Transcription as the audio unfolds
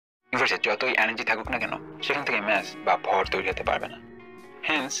ইউনিভার্সে যতই এনার্জি থাকুক না কেন সেখান থেকে ম্যাস বা ভর তৈরি হতে পারবে না।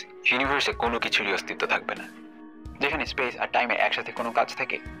 হেন্স ইউনিভার্সে কোনো কিছুরই অস্তিত্ব থাকবে না। যেখানে স্পেস আর টাইমের একসাথে কোনো কাজ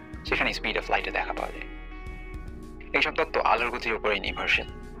থাকে সেখানে স্পিড অফ লাইটে দেখা পাওয়া যায়। এইসব তত্ত্ব আলোর গতির উপরেই নির্ভরশীল।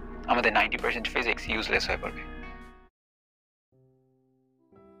 আমাদের 90% ফিজিক্স ইউজলেস হয়ে পড়বে।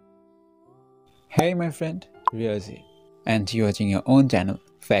 Hey my friend, Riazi, and you're watching your own channel,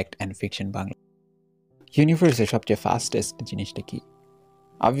 Fact and Fiction Bangla. Universe সবচেয়ে fastest জিনিসটা কি?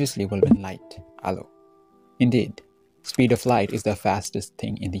 Obviously বলবেন light, আলো. Indeed, speed of light is the fastest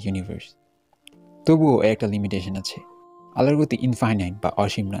thing in the universe. তবুও একটা limitation আছে। আলোর গতি ইনফাইনাইট বা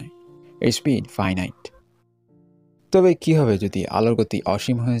অসীম নয়, এর স্পিড ফাইনাইট। তবে কি হবে যদি আলোর গতি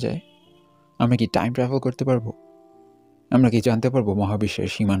অসীম হয়ে যায়? আমরা কি টাইম ট্রাভেল করতে পারবো? আমরা কি জানতে পারবো মহাবিশ্বের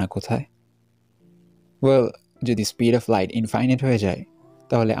সীমানা কোথায়? ওয়েল, যদি স্পিড অফ লাইট ইনফাইনাইট হয়ে যায়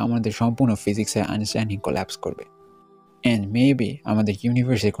তাহলে আমাদের সম্পূর্ণ ফিজিক্সের আন্ডারস্ট্যান্ডিং কোল্যাপস করবে, অ্যান্ড মেবি আমাদের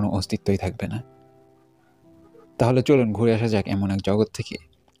ইউনিভার্সের কোনো অস্তিত্বই থাকবে না। তাহলে চলুন ঘুরে আসা যাক এমন এক জগৎ থেকে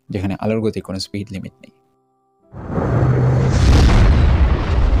যেখানে আলোর গতির কোনো স্পিড লিমিট নেই।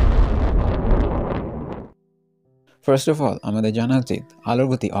 ফার্স্ট অফ অল আমাদের জানা উচিত আলোর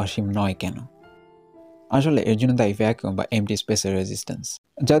গতি অসীম নয় কেন। আসলে এর জন্য দায়ী ভ্যাকুয়াম বা এমটি স্পেসের রেজিস্ট্যান্স,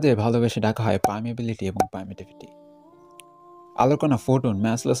 যাদের ভালোবেসে ডাকা হয় পারমিয়াবিলিটি এবং পারমিটিভিটি। আলোর কণা ফোটন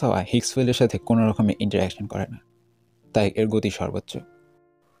ম্যাসলেস হওয়া হিগস ফিল্ডের সাথে কোনো রকমের ইন্টারাকশন করে না, তাই এর গতি সর্বোচ্চ।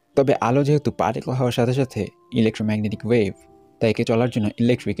 তবে আলো যেহেতু পার্টিকল হওয়ার সাথে সাথে ইলেকট্রোম্যাগনেটিক ওয়েভ, তাই একে চলার জন্য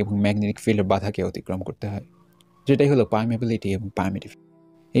ইলেকট্রিক এবং ম্যাগনেটিক ফিল্ডের বাধাকে অতিক্রম করতে হয়, যেটাই হলো পারমিয়াবিলিটি এবং পারমিটিভিটি।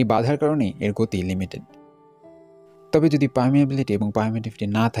 এই বাধার কারণেই এর গতি লিমিটেড। তবে যদি পারমিয়াবিলিটি এবং পারমিটিভিটি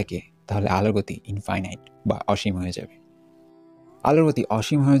না থাকে তাহলে আলোর গতি ইনফাইনাইট বা অসীম হয়ে যাবে। আলোর গতি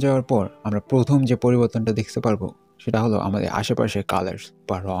অসীম হয়ে যাওয়ার পর আমরা প্রথম যে পরিবর্তনটা দেখতে পারবো সেটা হলো আমাদের আশেপাশের কালার্স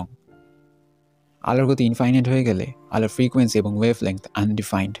বা রং। আলোর গতি ইনফাইনাইট হয়ে গেলে আলোর ফ্রিকোয়েন্সি এবং ওয়েভলেংথ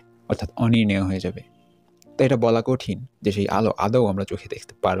আনডিফাইন্ড অর্থাৎ অনির্ণেয় হয়ে যাবে। তাই এটা বলা কঠিন যে সেই আলো আদৌ আমরা চোখে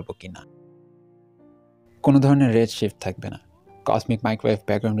দেখতে পারবো কি না। কোনো ধরনের রেড শিফট থাকবে না, কসমিক মাইক্রোওয়েভ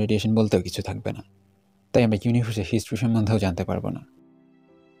ব্যাকগ্রাউন্ড রেডিয়েশন বলতেও কিছু থাকবে না, তাই আমরা ইউনিভার্সের হিস্ট্রি সম্বন্ধেও জানতে পারবো না।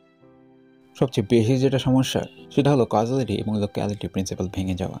 সবচেয়ে বেশি যেটা সমস্যা সেটা হলো কজালিটি এবং লোক্যালিটি প্রিন্সিপাল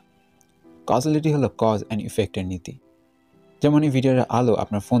ভেঙে যাওয়া। কজালিটি হলো কজ অ্যান্ড ইফেক্টের নীতি। যেমন এই ভিডিওর আলো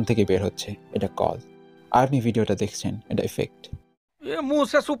আপনার ফোন থেকে বের হচ্ছে, এটা কজ, আর আপনি ভিডিওটা দেখছেন, এটা ইফেক্ট। মুহ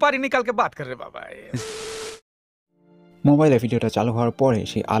সে সুপারি নিকাল কে বাত কর রে বাবা। মোবাইলে ভিডিওটা চালু হওয়ার পরে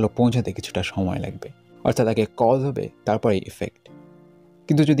সেই আলো পৌঁছাতে কিছুটা সময় লাগবে, অর্থাৎ আগে কজ হবে তারপরে ইফেক্ট।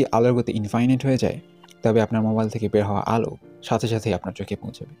 কিন্তু যদি আলোর গতি ইনফাইনাইট হয়ে যায় তবে আপনার মোবাইল থেকে বের হওয়া আলো সাথে সাথেই আপনার চোখে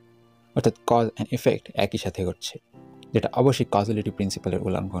পৌঁছাবে, অর্থাৎ কজ অ্যান্ড ইফেক্ট একই সাথে ঘটছে, যেটা অবশ্যই কজালিটি প্রিন্সিপালের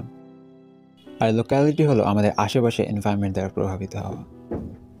উল্লঙ্ঘন। আর লোক্যালিটি হলো আমাদের আশেপাশে এনভায়রনমেন্ট দ্বারা প্রভাবিত হওয়া।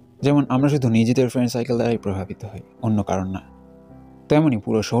 যেমন আমরা শুধু নিজেদের ফ্রেন্ড সাইকেল দ্বারাই প্রভাবিত হই, অন্য কারণ না, তেমনই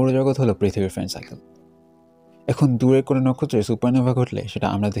পুরো সৌরজগৎ হলো পৃথিবীর ফ্রেন্ড সাইকেল। এখন দূরের কোনো নক্ষত্রে সুপারনোভা ঘটলে সেটা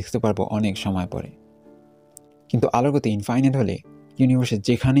আমরা দেখতে পারবো অনেক সময় পরে, কিন্তু আলোর গতি ইনফাইনাইট হলে ইউনিভার্সে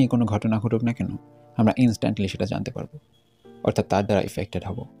যেখানেই কোনো ঘটনা ঘটুক না কেন আমরা ইনস্ট্যান্টলি সেটা জানতে পারবো, অর্থাৎ তার দ্বারা ইফেক্টেড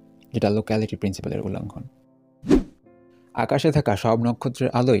হব, যেটা লোক্যালিটি প্রিন্সিপালের উল্লঙ্ঘন। আকাশে থাকা সব নক্ষত্রের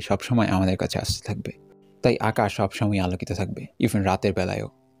আলোই সবসময় আমাদের কাছে আসতে থাকবে, তাই আকাশ সবসময় আলোকিত থাকবে, ইভেন রাতের বেলায়ও।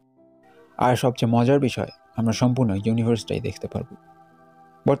 আর সবচেয়ে মজার বিষয়, আমরা সম্পূর্ণ ইউনিভার্সটাই দেখতে পারবো।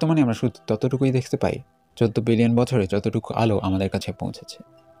 বর্তমানে আমরা শুধু ততটুকুই দেখতে পাই 14 বিলিয়ন বছরে যতটুকু আলো আমাদের কাছে পৌঁছেছে,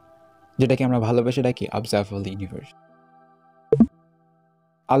 যেটাকে আমরা ভালোবেসে ডাকি অবজারভেবল ইউনিভার্স।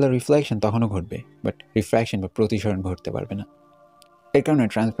 আলোর রিফ্লেকশন তখনও ঘটবে, বাট রিফ্র্যাকশন বা প্রতিসরণ ঘটতে পারবে না। এর কারণে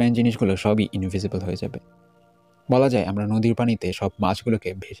ট্রান্সপারেন্ট জিনিসগুলো সবই ইনভিজিবল হয়ে যাবে। বলা যায় আমরা নদীর পানিতে সব মাছগুলোকে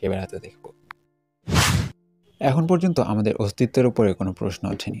ভেসে বেড়াতে দেখব। এখন পর্যন্ত আমাদের অস্তিত্বের উপরে কোনো প্রশ্ন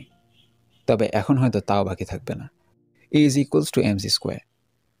ওঠেনি, তবে এখন হয়তো তাও বাকি থাকবে না। A is equals to mc square.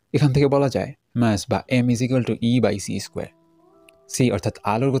 এখান থেকে বলা যায় মাস বা m is equal to e/c square. c অর্থাৎ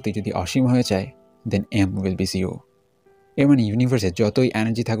আলোর গতি যদি অসীম হয়ে যায় দেন m will be 0। এর মানে ইউনিভার্সে যতই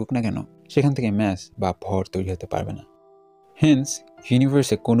এনার্জি থাকুক না কেন সেখান থেকে ম্যাস বা ভর তৈরি হতে পারবে না। হেন্স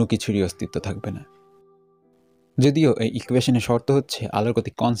ইউনিভার্সে কোনো কিছুরই অস্তিত্ব থাকবে না। যদিও এই ইকুয়েশনের শর্ত হচ্ছে আলোর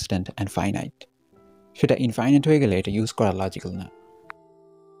গতি কনস্ট্যান্ট অ্যান্ড ফাইনাইট, সেটা ইনফাইনাইট হয়ে গেলে এটা ইউজ করা লজিক্যাল না।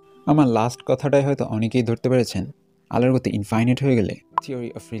 আমার লাস্ট কথাটাই হয়তো অনেকেই ধরতে পেরেছেন, আলোর গতি ইনফাইনাইট হয়ে গেলে থিওরি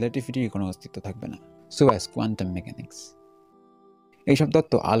অফ রিলেটিভিটির কোনো অস্তিত্ব থাকবে না, সো অ্যাজ কোয়ান্টাম মেকানিক্স। এইসব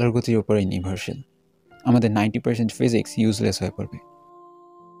তত্ত্ব আলোর গতির উপরেই নির্ভরশীল। আমাদের 90% ফিজিক্স ইউজলেস হয়ে পড়বে।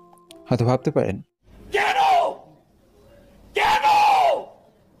 হয়তো ভাবতে পারেন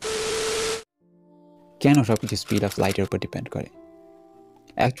কেন সবকিছু স্পিড অফ লাইটের উপর ডিপেন্ড করে।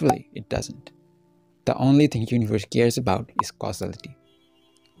 Actually it doesn't. The only thing universe cares about is causality.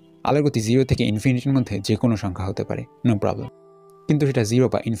 আলোর গতি 0 থেকে ইনফিনিটির মধ্যে যে কোনো সংখ্যা হতে পারে, নো প্রবলেম। কিন্তু সেটা 0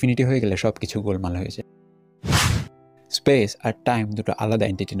 বা ইনফিনিটি হয়ে গেলে সব কিছু গোলমাল হয়ে যায়। স্পেস আর টাইম দুটো আলাদা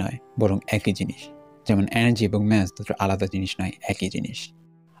এন্টিটি নয়, বরং একই জিনিস। যেমন এনার্জি এবং ম্যাস দুটো আলাদা জিনিস নয়, একই জিনিস।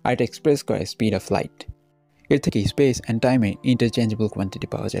 আর এটা এক্সপ্রেস করে স্পিড অফ লাইট। এর থেকে স্পেস অ্যান্ড টাইমের ইন্টারচেঞ্জেবল কোয়ান্টিটি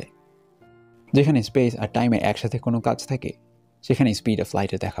পাওয়া যায়। যেখানে স্পেস আর টাইমের একসাথে কোনো কাজ থাকে, সেখানে স্পিড অফ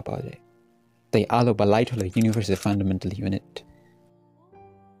লাইটের দেখা পাওয়া যায়। তাই আলো বা লাইট হলো ইউনিভার্সের ফান্ডামেন্টাল ইউনিট।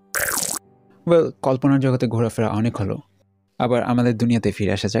 কল্পনার জগতে ঘোরাফেরা অনেক হলো, আবার আমাদের দুনিয়াতে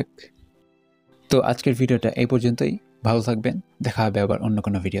ফিরে আসা যাক। তো আজকের ভিডিওটা এই পর্যন্তই। ভালো থাকবেন, দেখা হবে আবার অন্য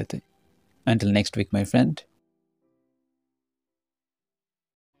কোনো ভিডিওতে। Until next week, my friend.